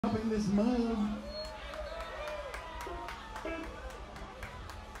dropping this mug.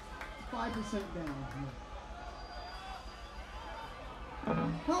 5% down.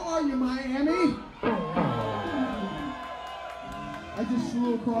 How are you, Miami? I just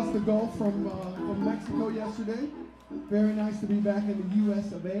flew across the Gulf from Mexico yesterday. Very nice to be back in the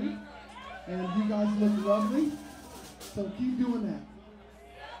U.S. of A. And you guys look lovely. So keep doing that.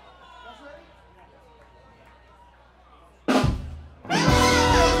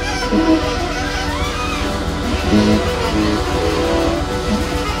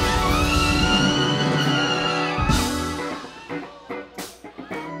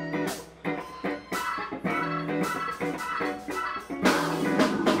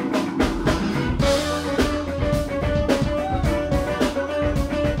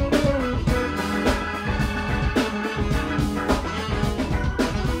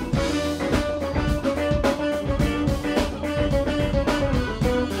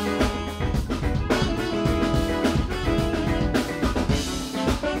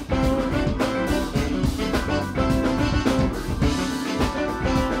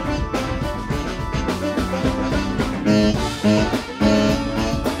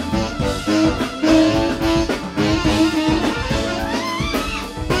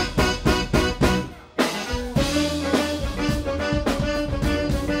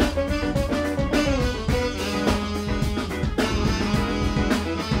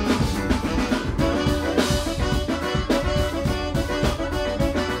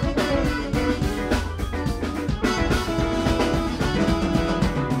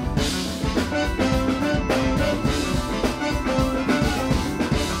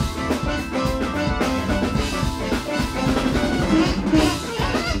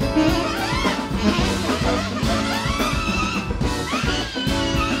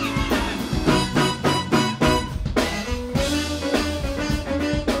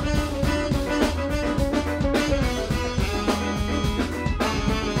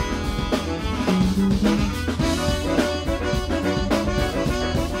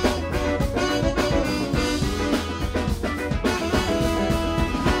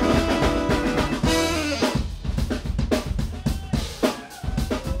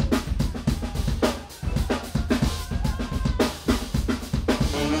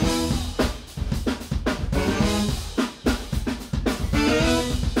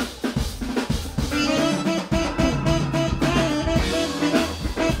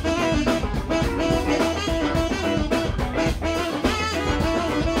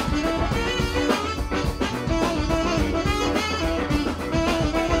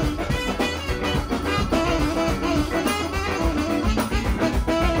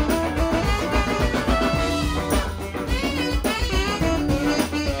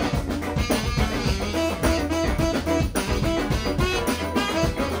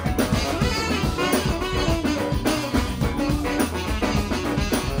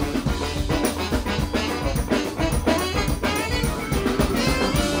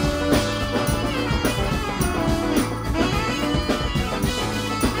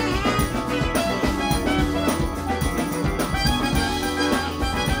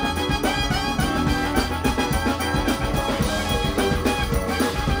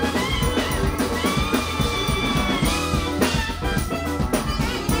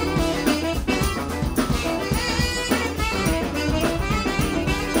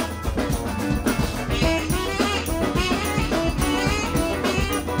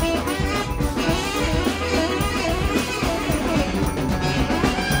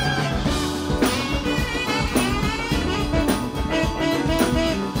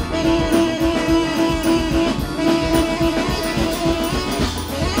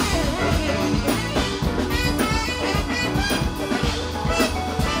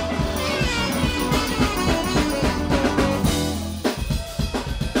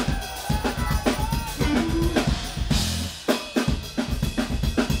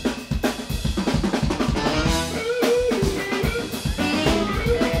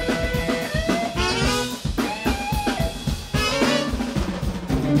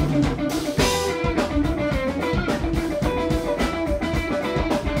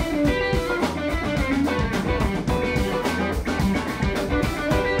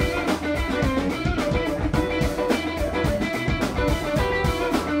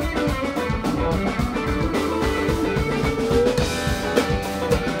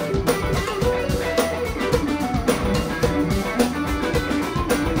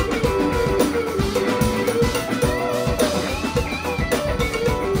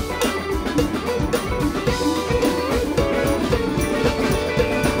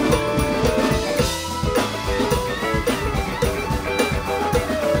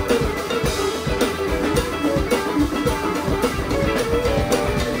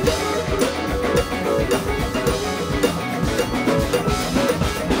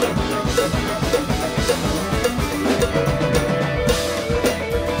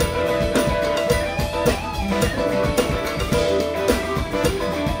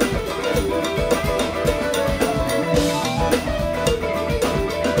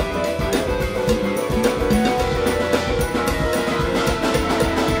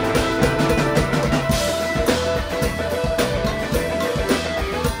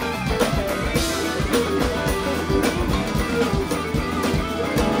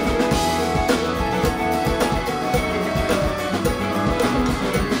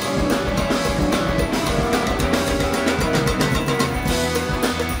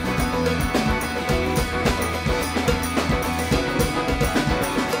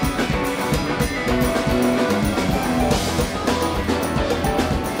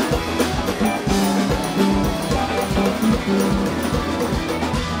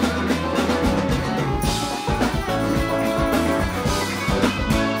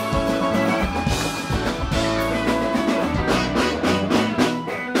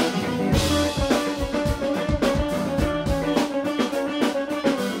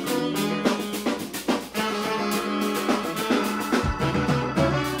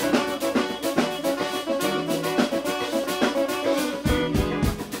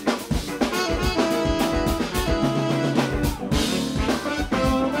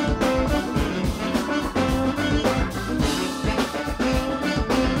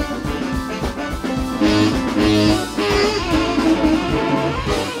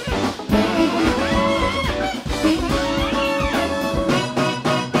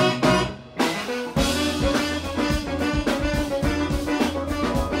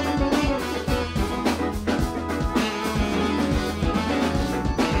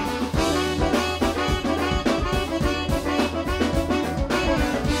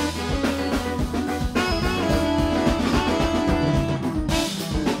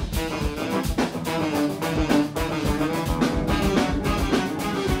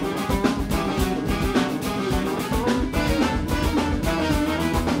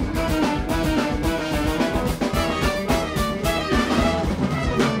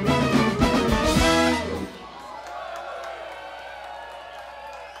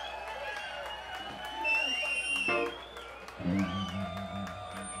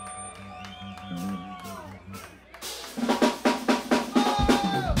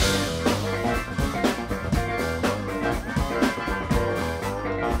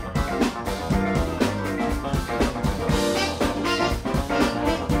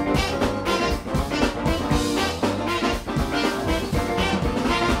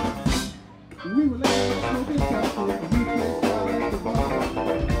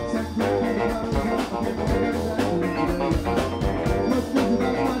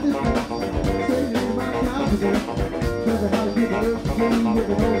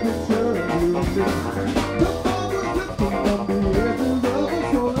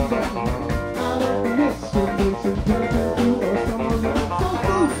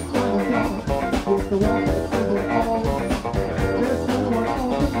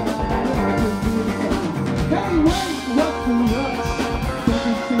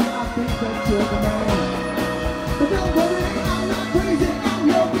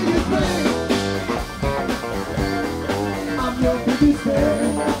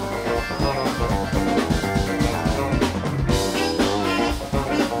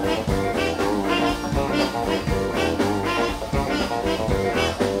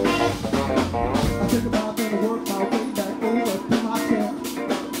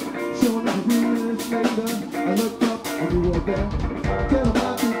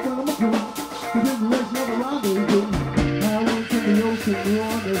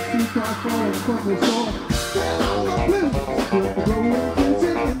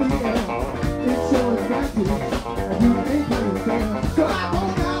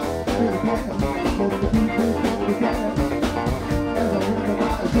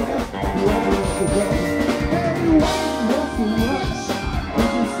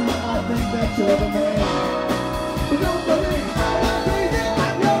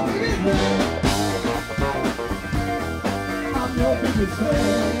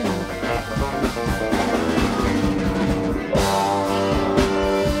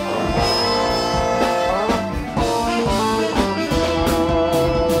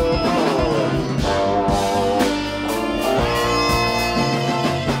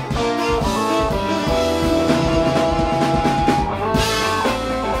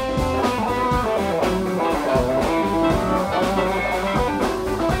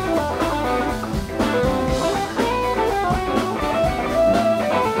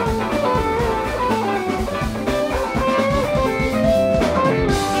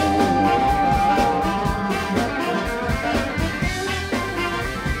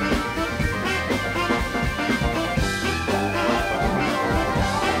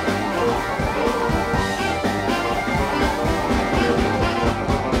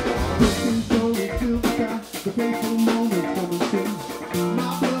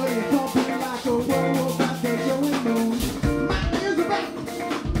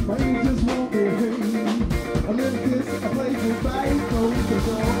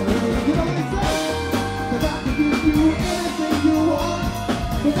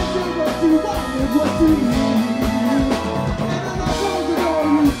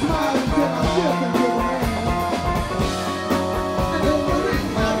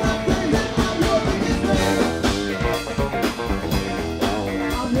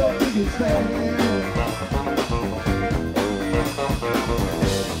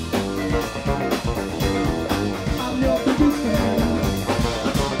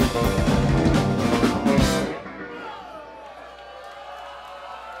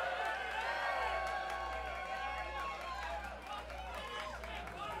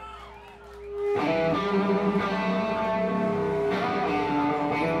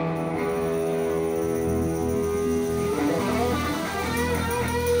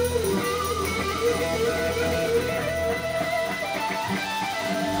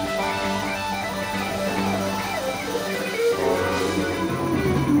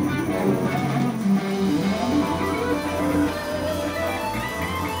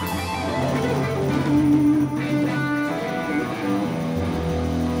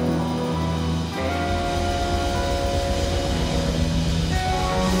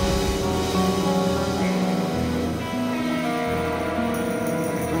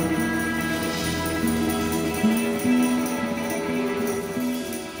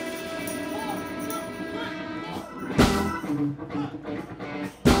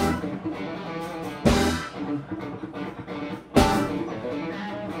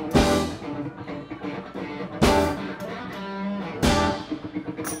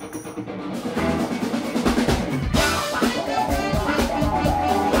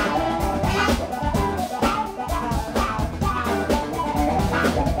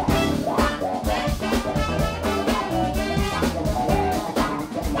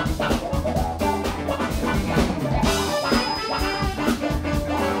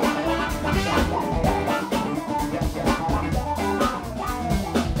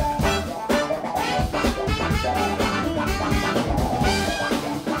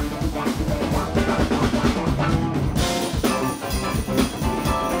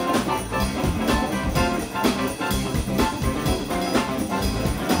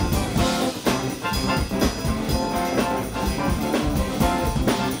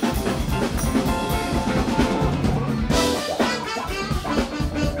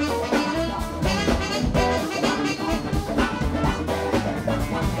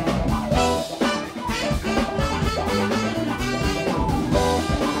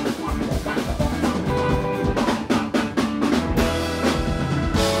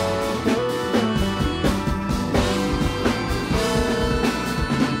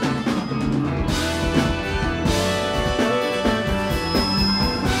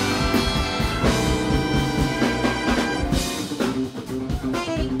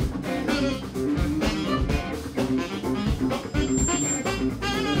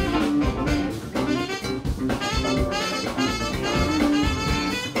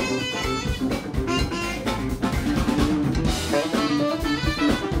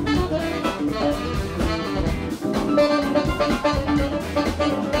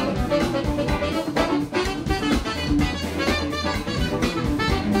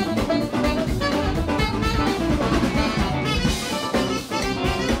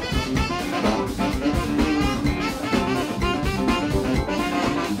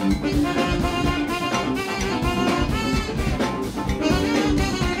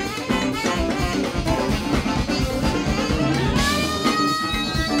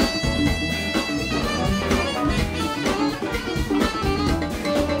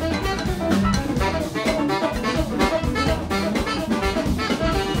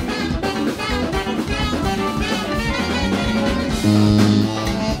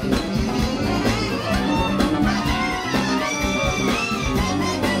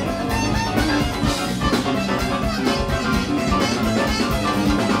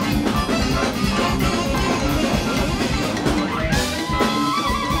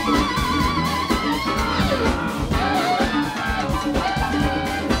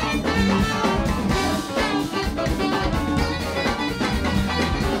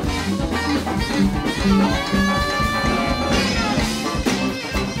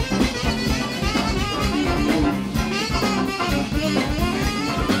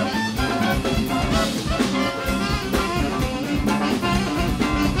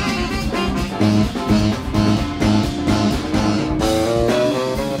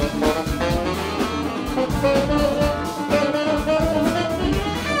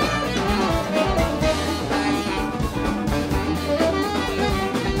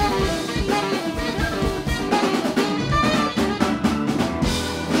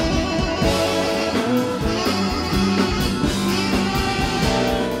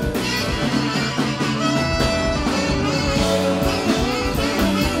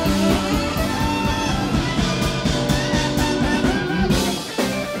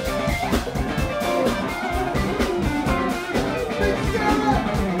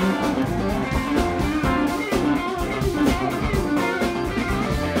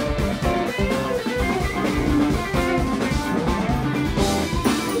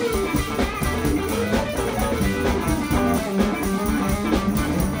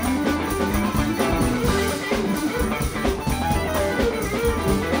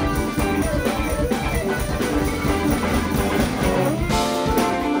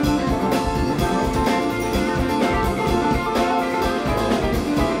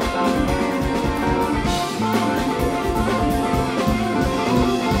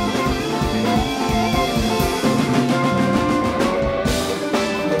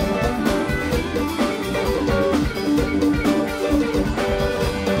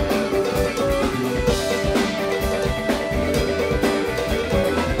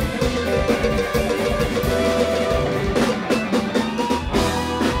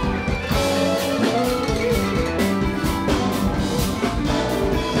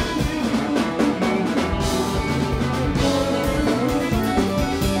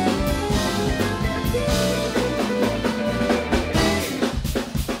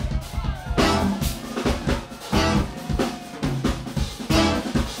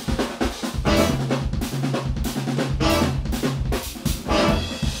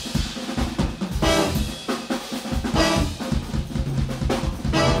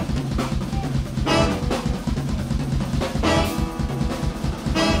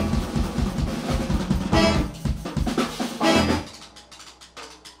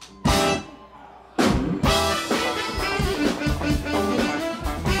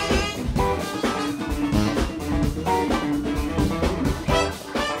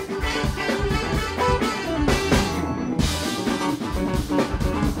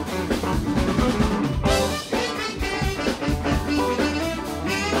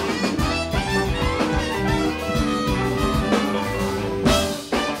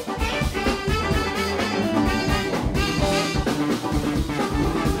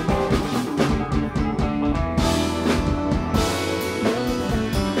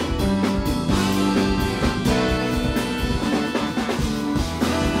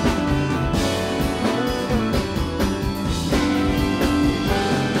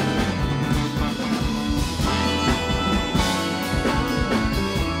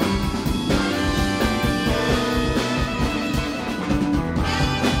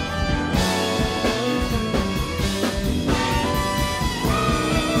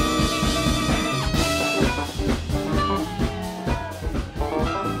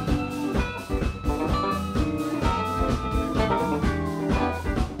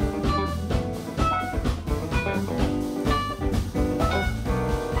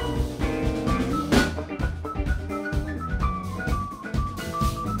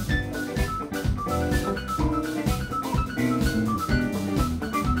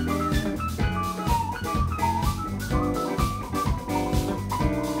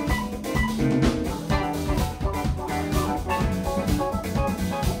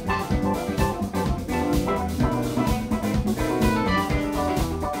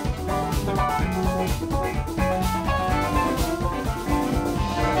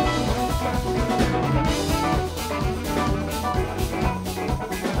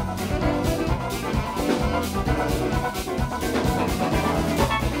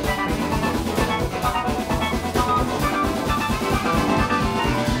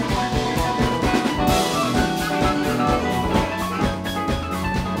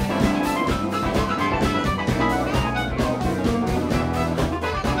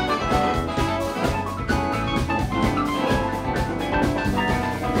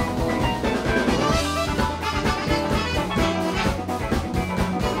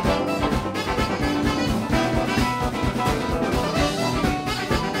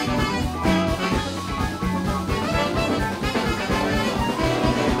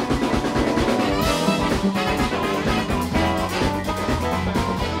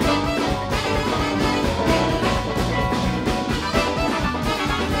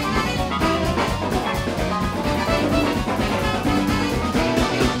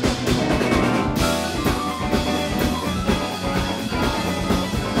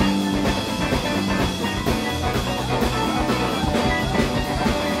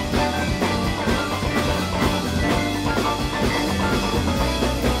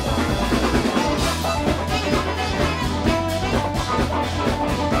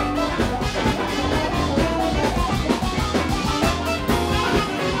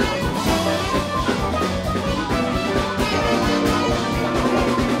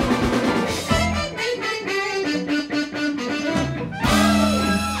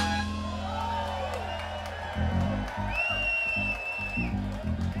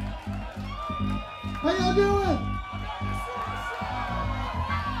 How y'all doing?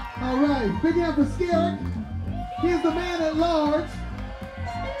 All right, big hand for Skerrick. He's the man at large.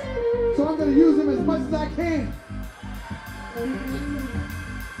 So I'm going to use him as much as I can.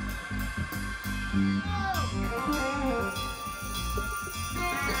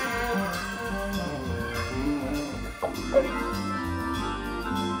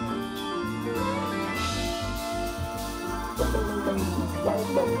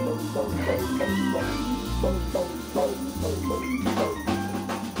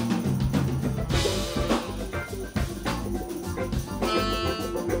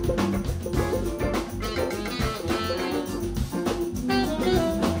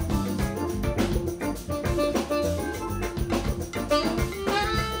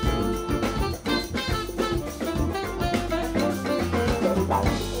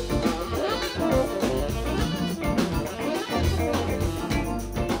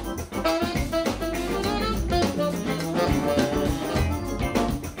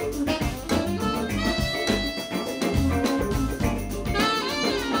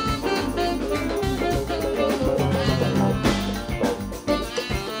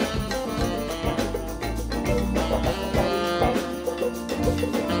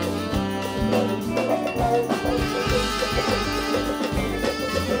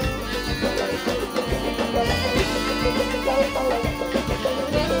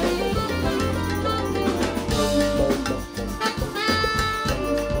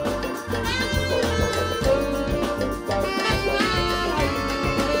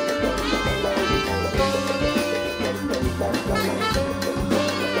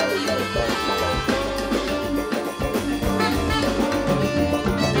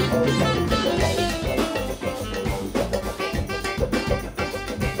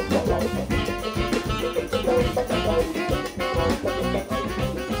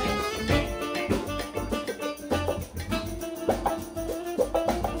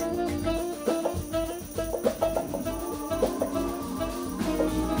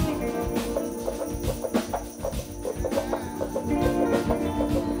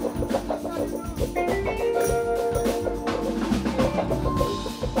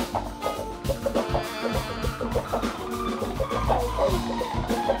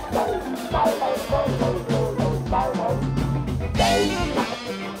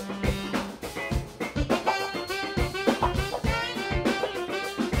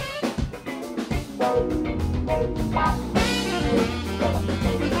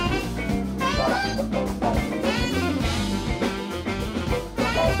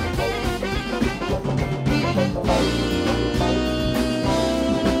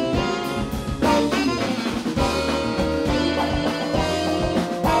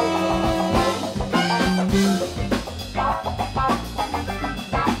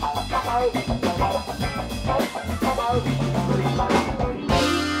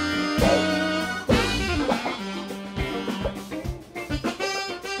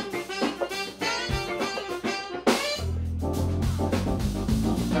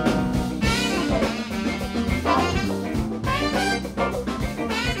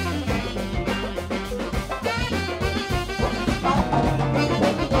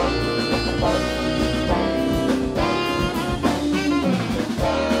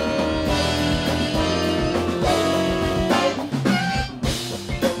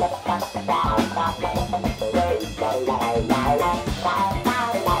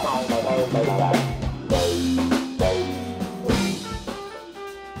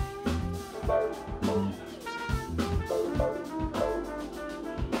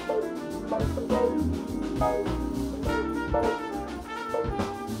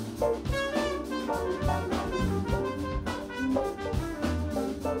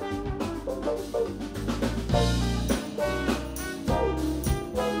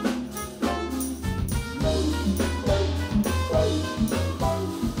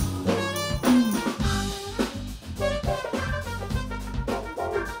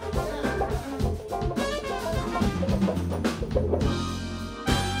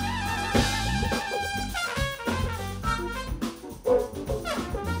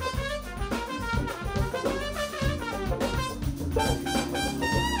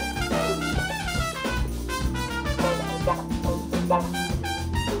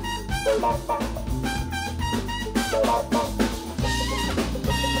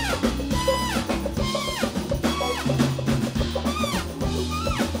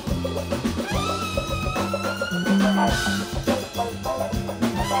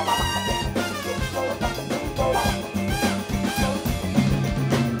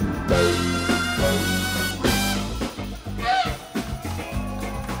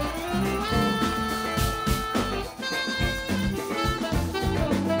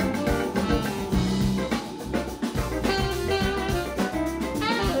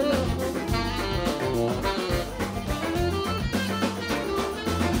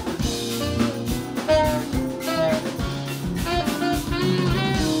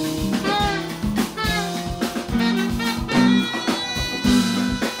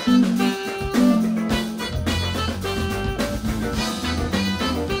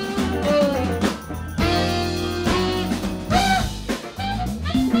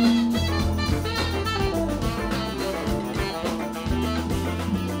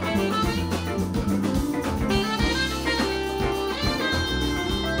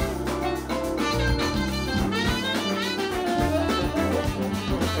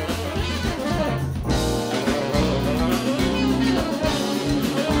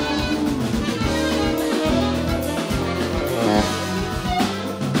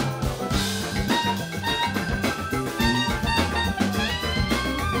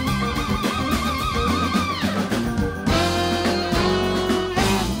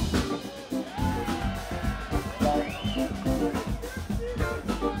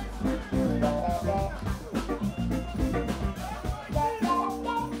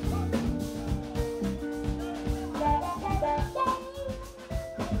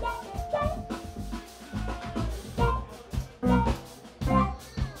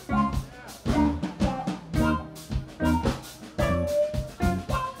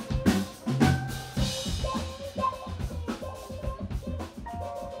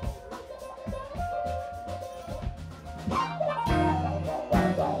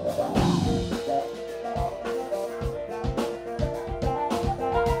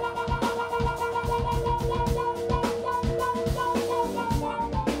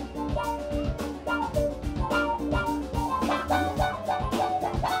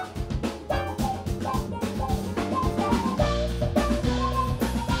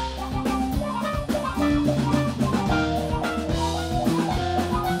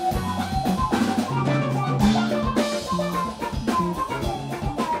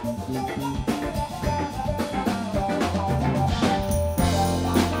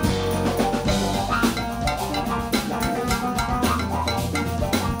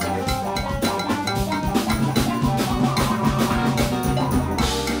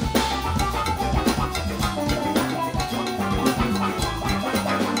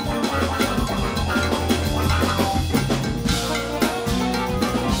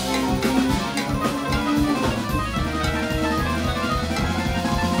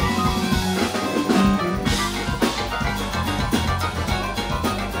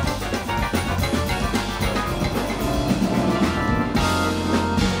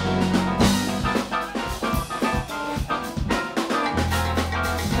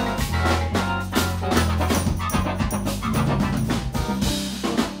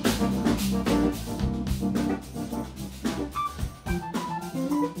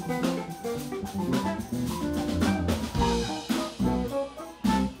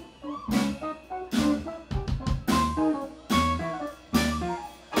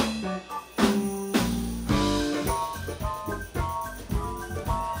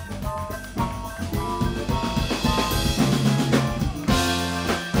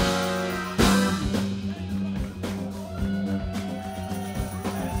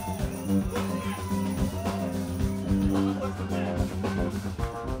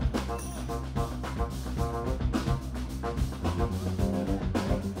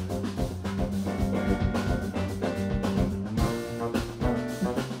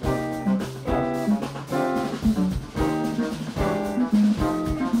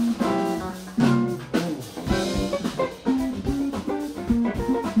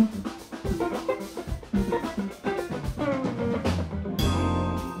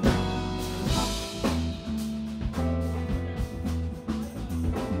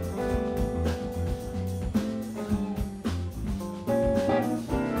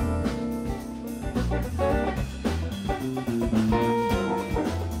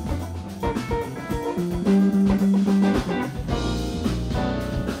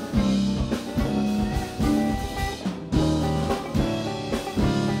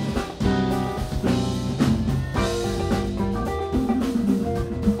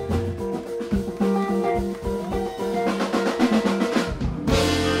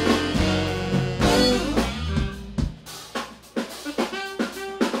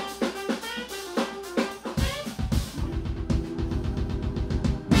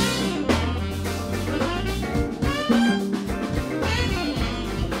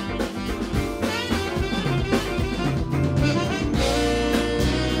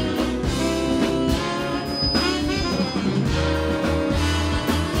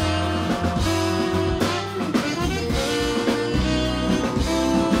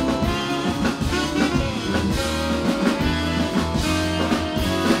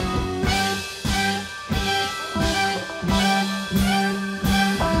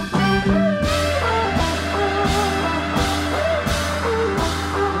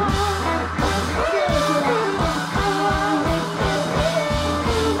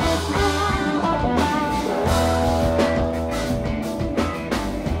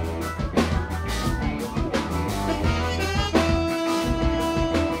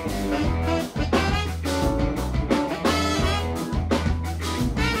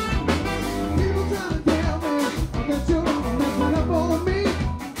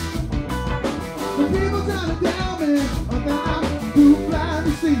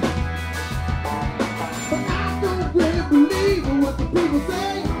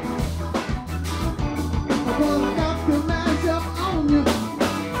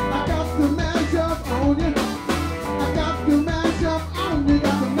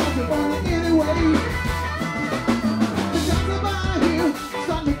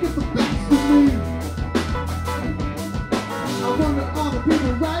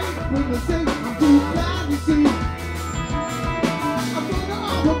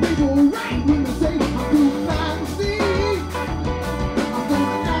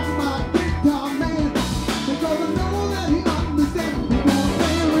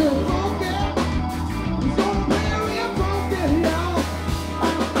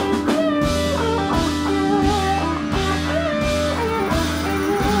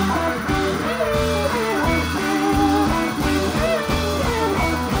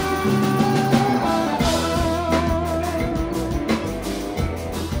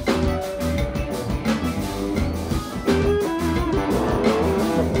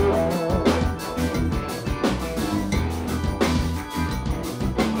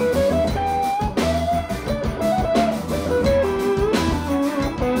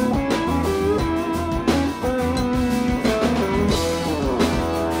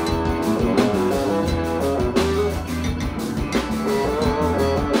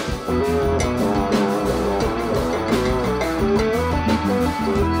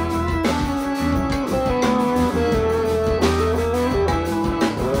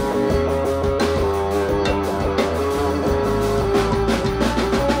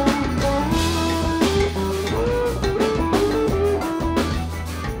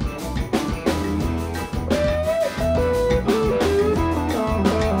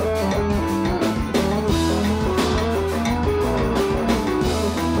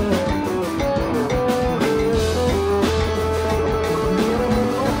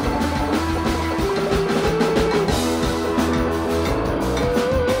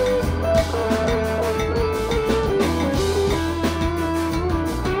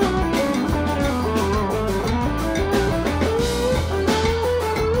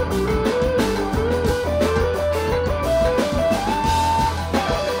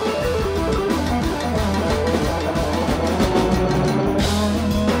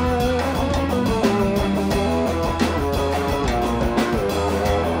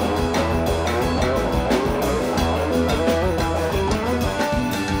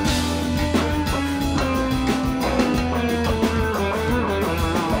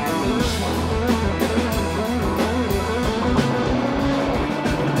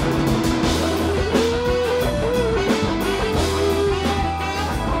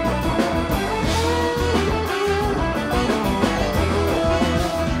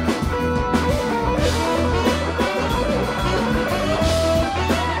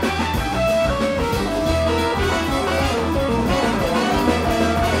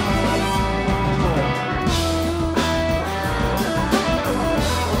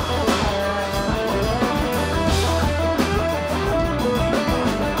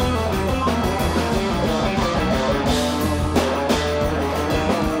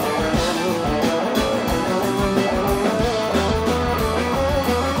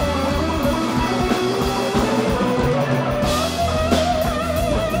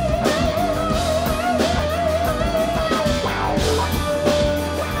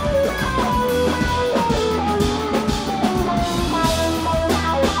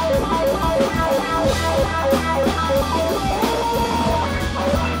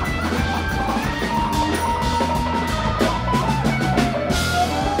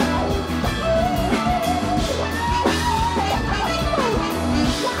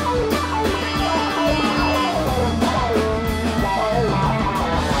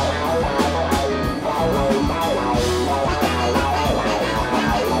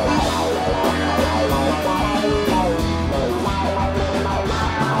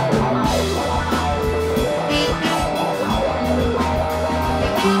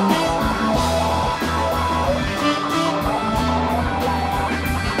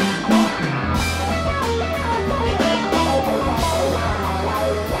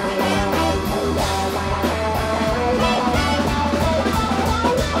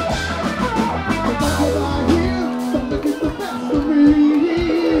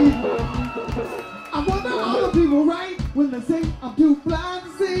 when they say I'm too blind to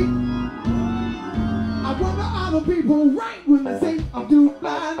see. I wonder are the people right when they say I'm too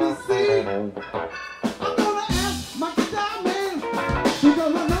blind to see. I'm gonna ask my guitar man, because I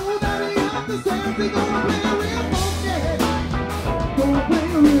know that he understands. He's gonna play real funky. Gonna play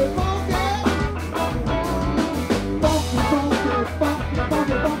real funky. Funky, funky, funky, funky,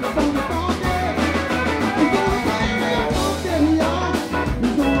 funky, funky, funky. He's gonna play real funky, y'all.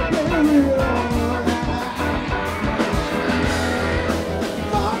 He's gonna play real funky, funky.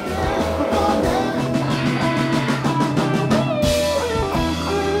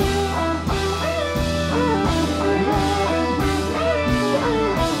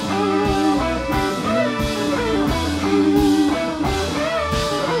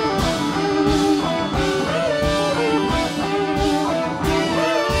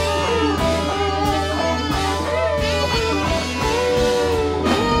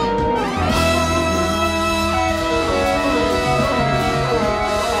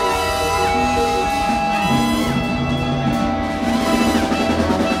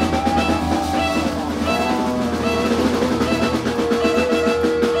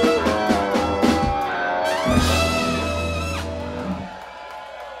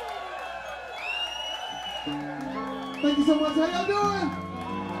 Thank you so much. How y'all doing?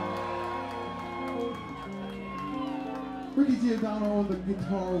 Ricky Giordano on the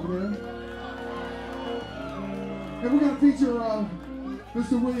guitar over there. And we're going to feature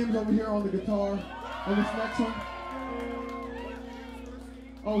Mr. Williams over here on the guitar on this next one.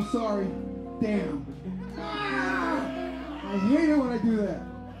 Oh, sorry. Damn. I hate it when I do that.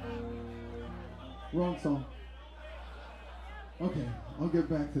 Wrong song. Okay, I'll get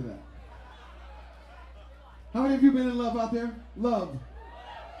back to that. How many of you been in love out there? Love.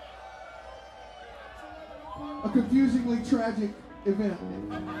 A confusingly tragic event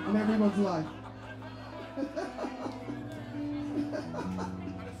in everyone's life.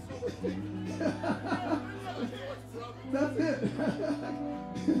 That's it.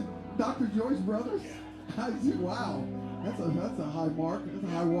 Dr. Joyce Brothers? Wow, that's a high mark. That's a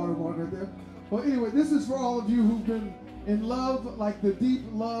high water mark right there. Well, anyway, this is for all of you who've been in love, like the deep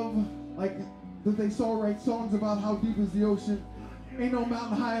love, like that they saw write songs about how deep is the ocean. Ain't no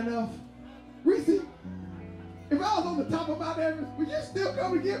mountain high enough. Reese, if I was on the top of Mount Everest, would you still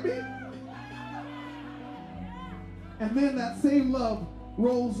come and get me? And then that same love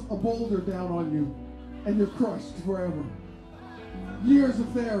rolls a boulder down on you, and you're crushed forever. Years of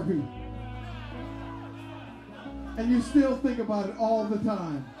therapy. And you still think about it all the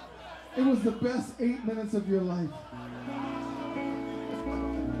time. It was the best 8 minutes of your life.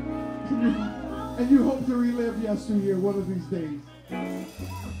 And you hope to relive yesteryear one of these days.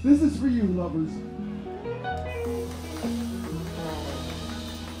 This is for you, lovers.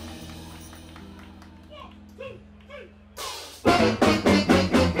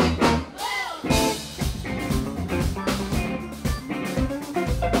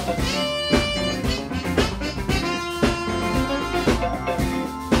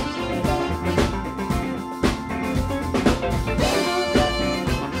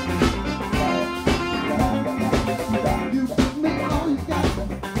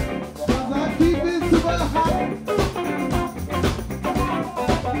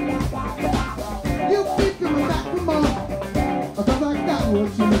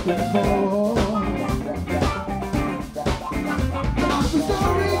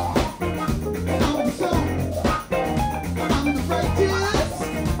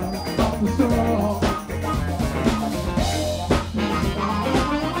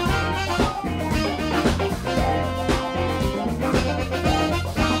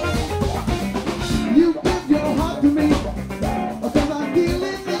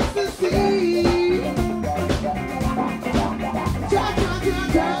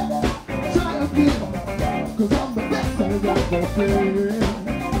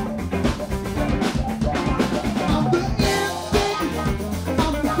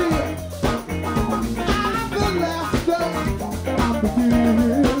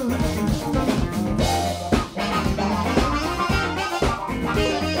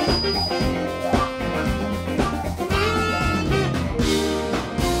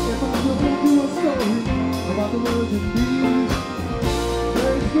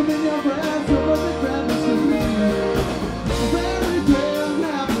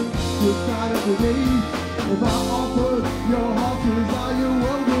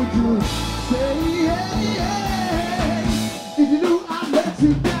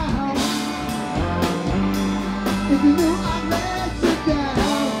 If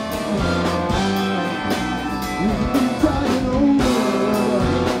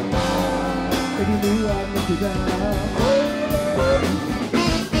you knew I'd let you down.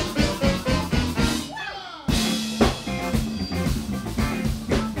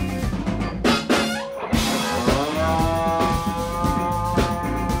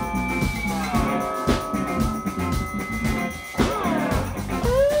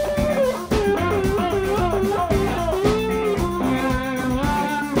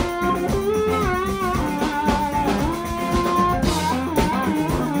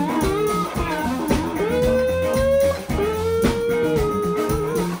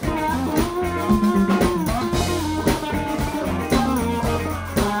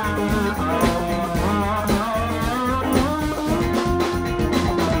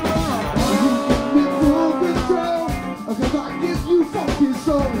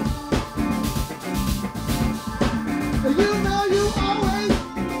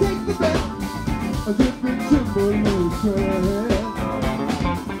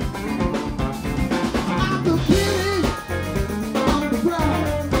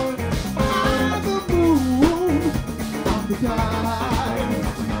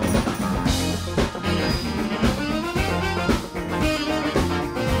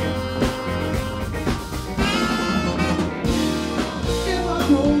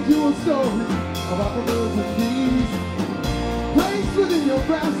 story about the birds and bees. Placed within your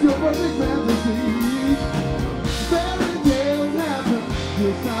grasp, your perfect fantasies. Fairy tales happen,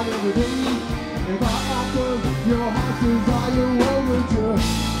 it's not every day. If I offer your heart's desire, what would you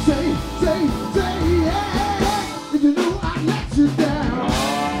say, yeah. If you knew I'd let you down.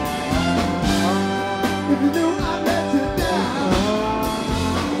 If you knew I'd let you down.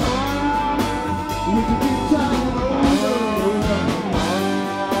 Would you keep trying over?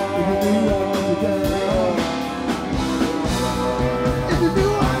 If you knew I'd let you down. If you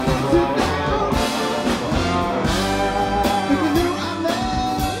knew I'd let you down. If you knew I'd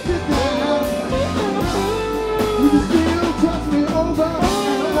let you down. Would you still trust me over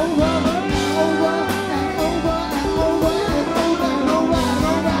and over and over and over and over and over and over and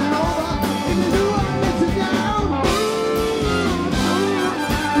over and over? If you knew I'd let you down.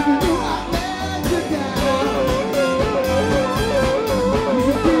 If you knew I'd let you down. Would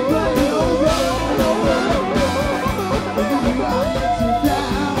you keep playing over and over and over? If you knew I'd let you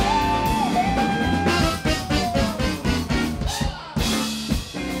down.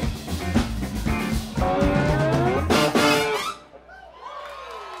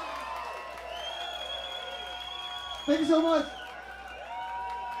 Thank you so much.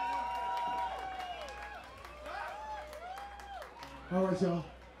 All right, y'all.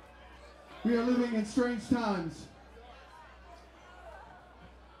 We are living in strange times.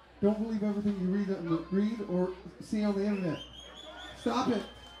 Don't believe everything you read or see on the internet. Stop it.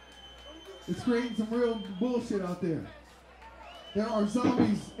 It's creating some real bullshit out there. There are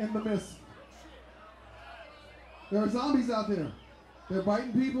zombies in the mist. There are zombies out there. They're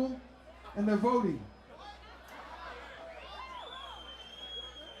biting people and they're voting.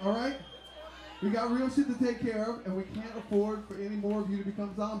 All right? We got real shit to take care of, and we can't afford for any more of you to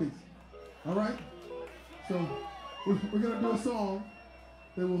become zombies. All right? So we're going to do a song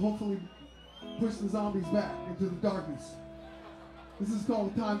that will hopefully push the zombies back into the darkness. This is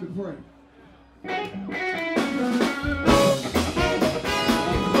called Time to Pray.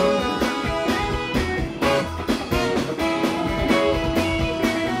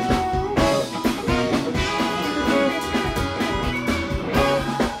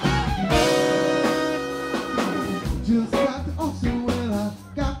 Just got the ocean when I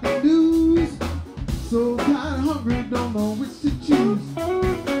got the news. So kind of hungry, don't know which to choose.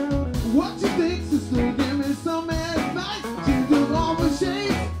 What you think, sister? Give me some advice. She took all the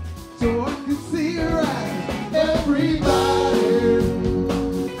shades so I can see her eyes. Everybody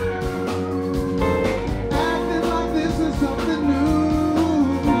acting like this is something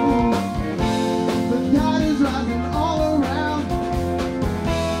new. The tide is rising all around.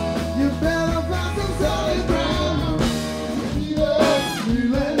 You better find some solid ground.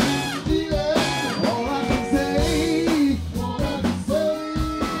 All I can say.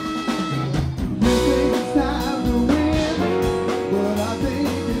 You think it's time to win, but I think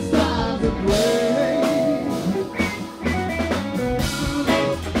it's time to play.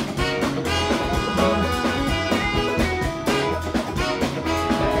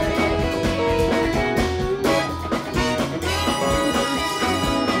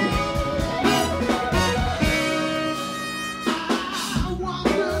 I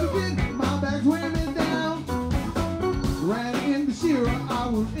wanted to get my bags weighed me down. Ran into Shira, I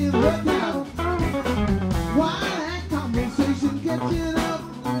was in the town. Wine and conversation catching up,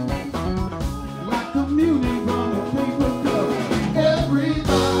 like communion from a paper cup.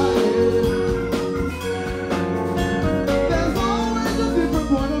 Everybody, there's always a different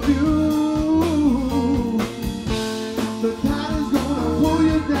point of view. The tide is gonna pull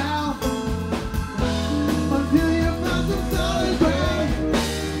you down until you find some solid ground.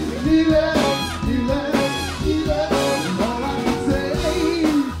 Need it. All I can say.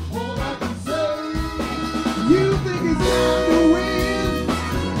 You think it's time to win?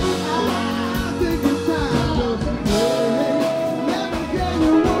 I think it's time to play. Let me tell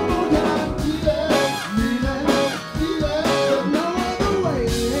you one more time. Need it. There's no other way.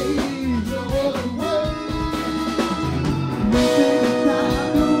 No other way. You think it's time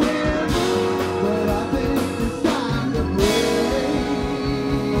to win, but I think it's time to play.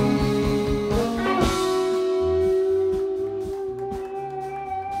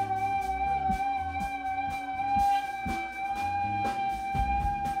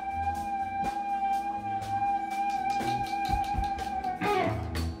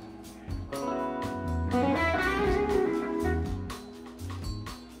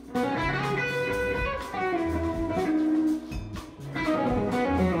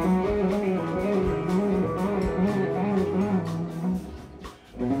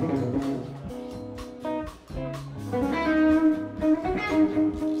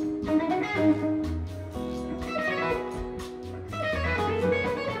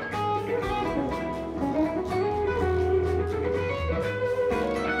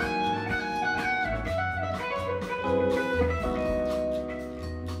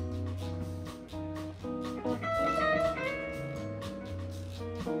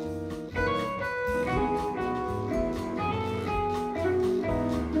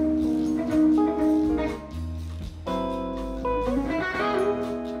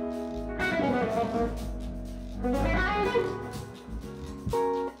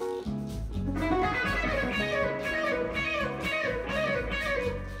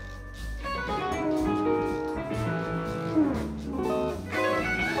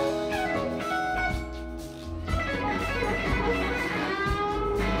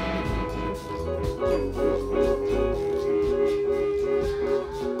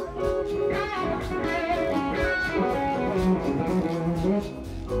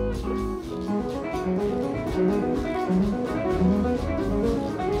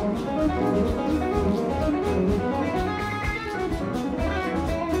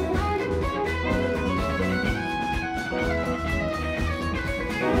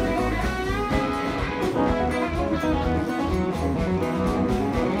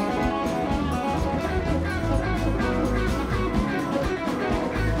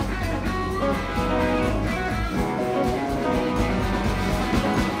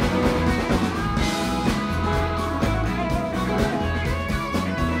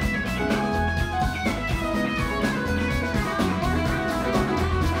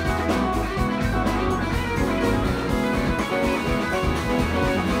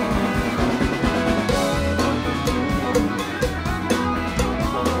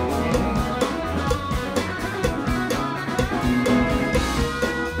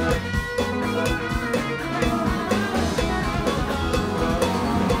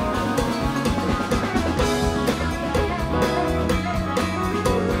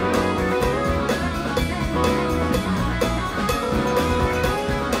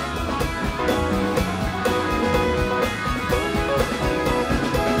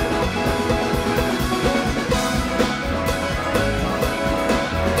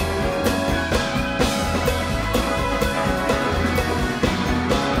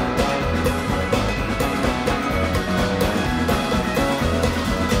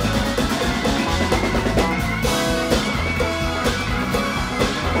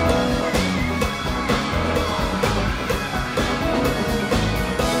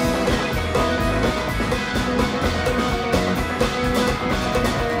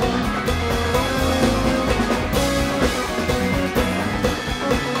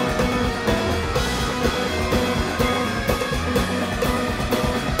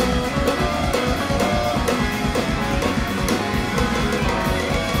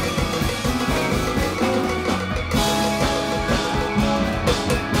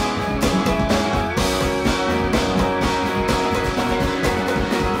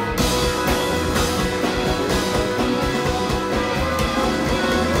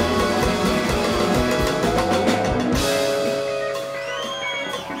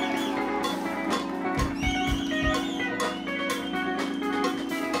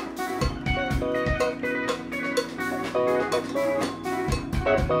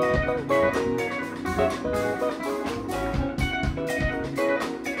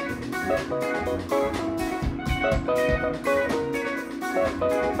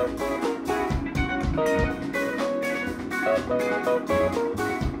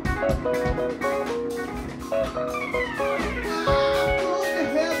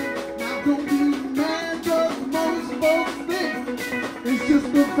 It's just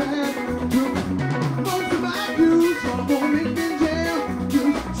a fact. Most of my views are from Lickin jam. Just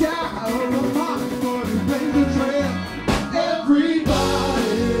a child of mine, but it plays the trail.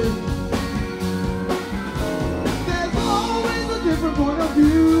 Everybody, there's always a different point of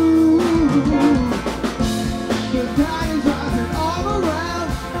view. The tide is rising all around.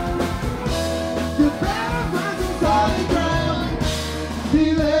 You better find some solid ground.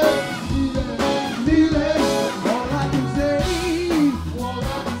 Feel it, feel it. All I can say.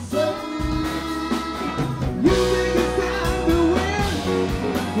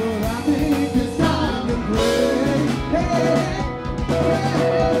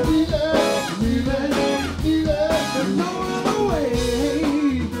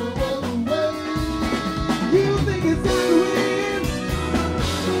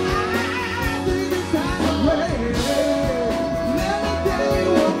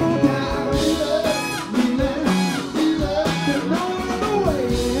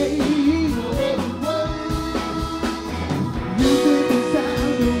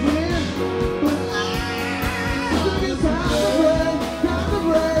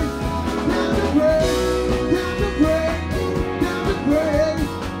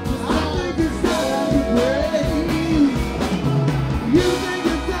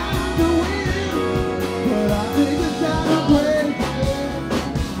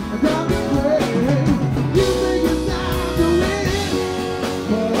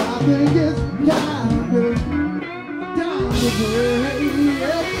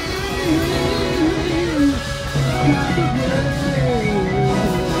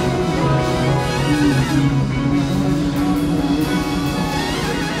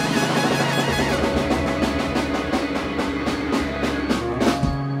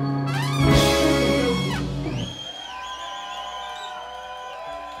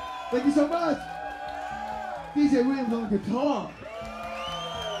 Thank you so much. DJ Williams on guitar.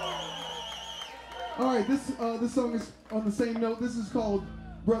 All right, this song is on the same note. This is called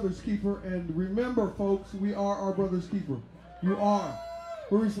Brother's Keeper, and remember, folks, we are our brother's keeper. You are.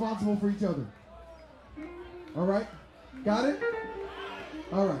 We're responsible for each other. All right? Got it?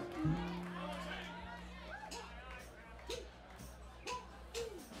 All right.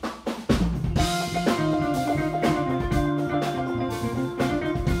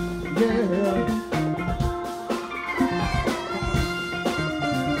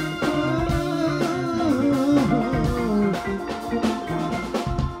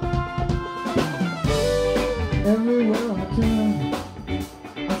 Everywhere I turn,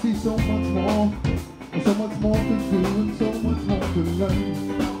 I see so much more, and so much more to do, and so much more to learn.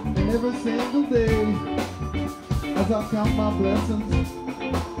 And every single day, as I count my blessings,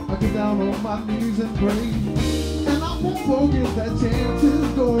 I get down on my knees and pray. And I won't forget that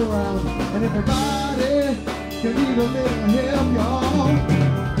chances go around, and everybody can need a little help, y'all.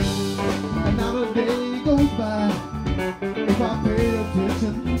 And not a day goes by if I pay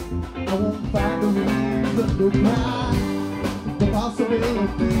attention, I won't find a reason to cry. The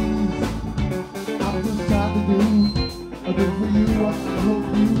possibilities I'm just trying to do, I do for you what I hope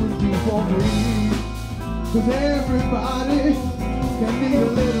you would do for me. 'Cause everybody can need a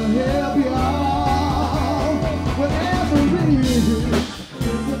little help, y'all. Whatever it is,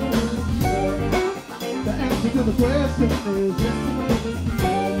 the answer to the question is yes.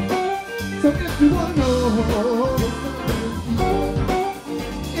 So if you want to know,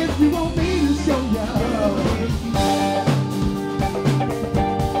 if you want me to show you,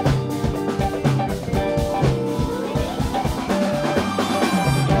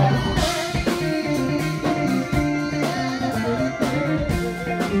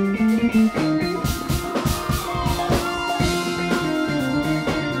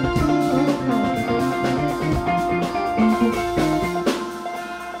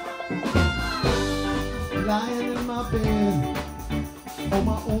 lying in my bed on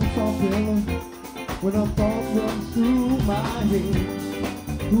my own soft pillow, when a thought runs through my head.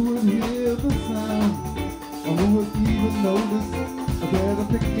 Who would hear the sound, or who would even notice? Better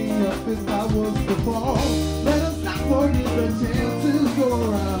pick me up if I was to fall. Let us not forget the chances go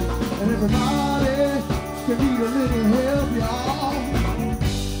around, and everybody can need a little help, y'all.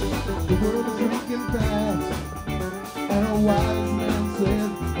 The world is shrinking fast, and a wise man said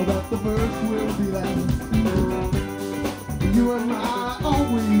that the first will be last. You and I are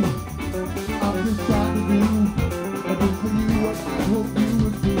we. I'm just trying to do for you what I hope you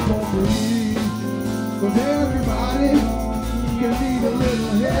would do for me. 'Cause everybody you need a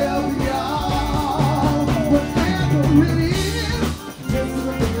little help, y'all. Whatever it is, listen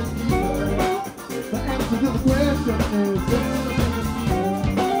to this. The answer to the question is listen to this.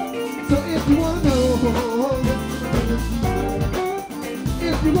 So if you want to know,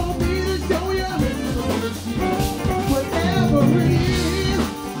 if you want me to show you, whatever it is,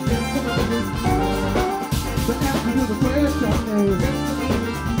 the answer to the question is.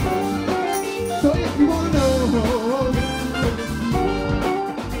 So if you want to know,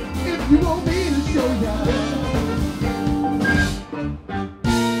 if you want me to show you.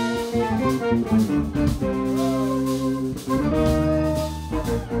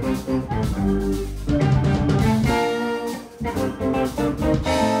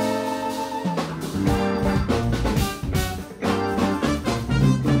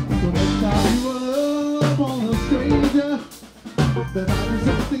 There might be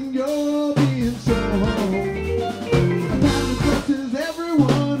something you're being shown. A time that touches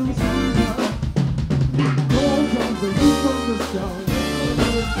everyone who sees her. Cold comes the heat from the stone.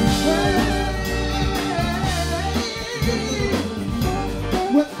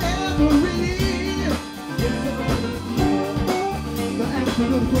 Whatever it is, the answer to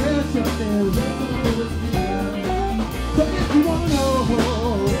the question is. So if you want to know,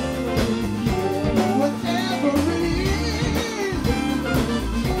 whatever it is,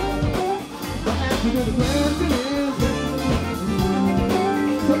 the question is,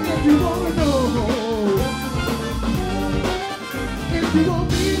 so if you want to know, if you want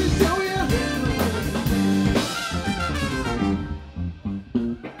me to show you,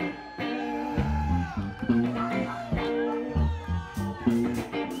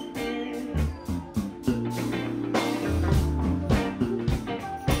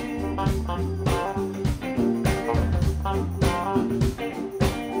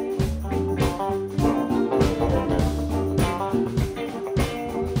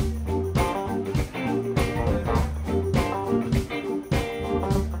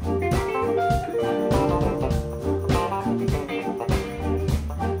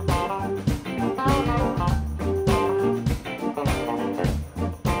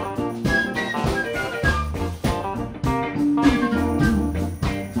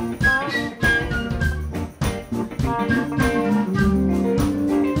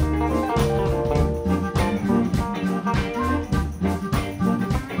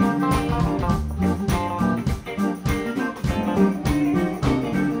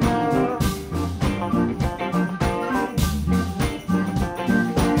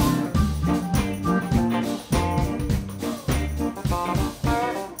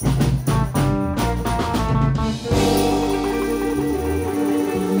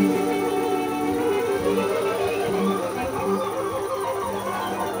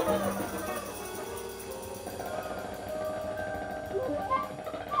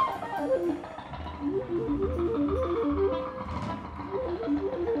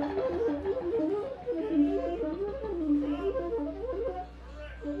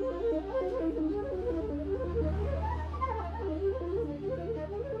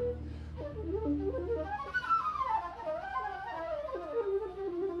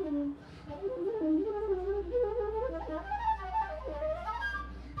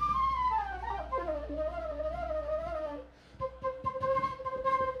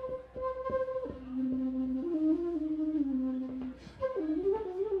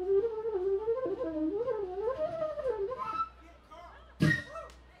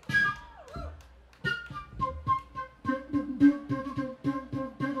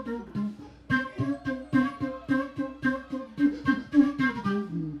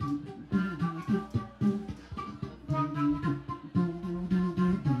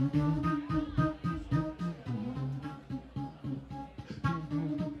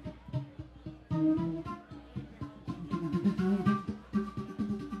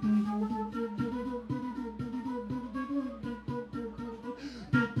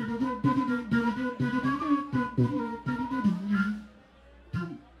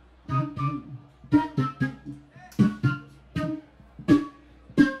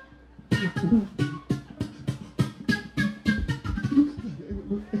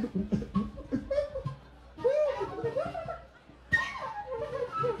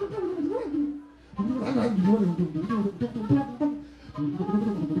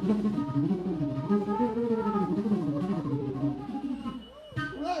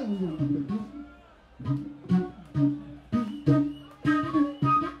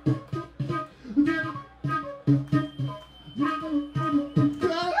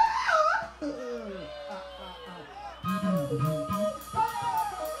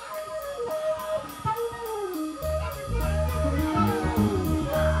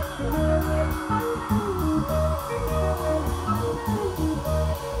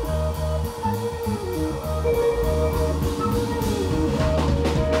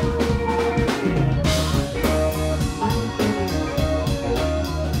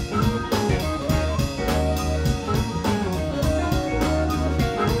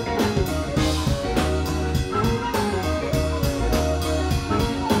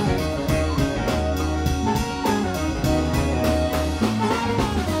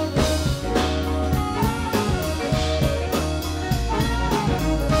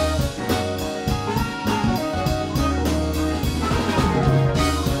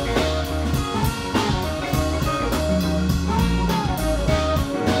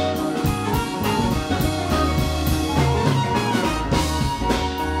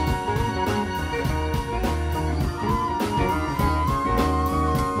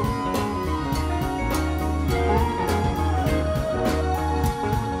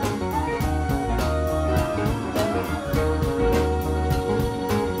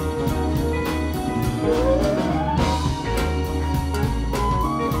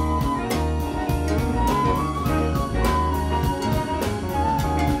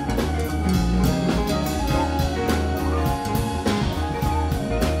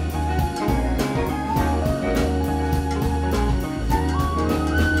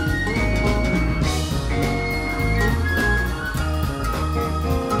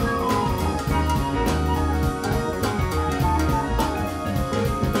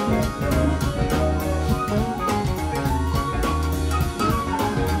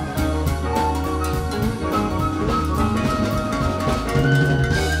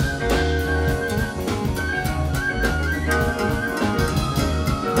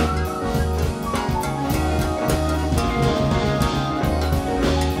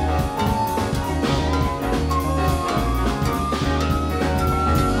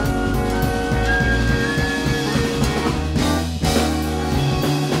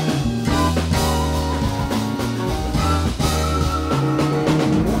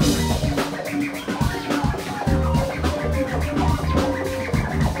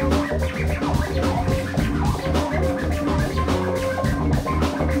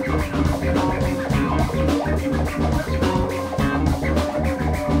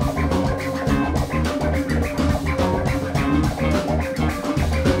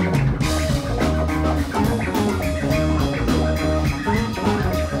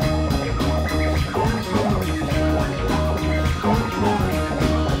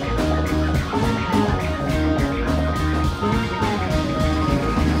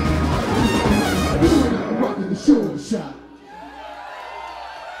 Short shot.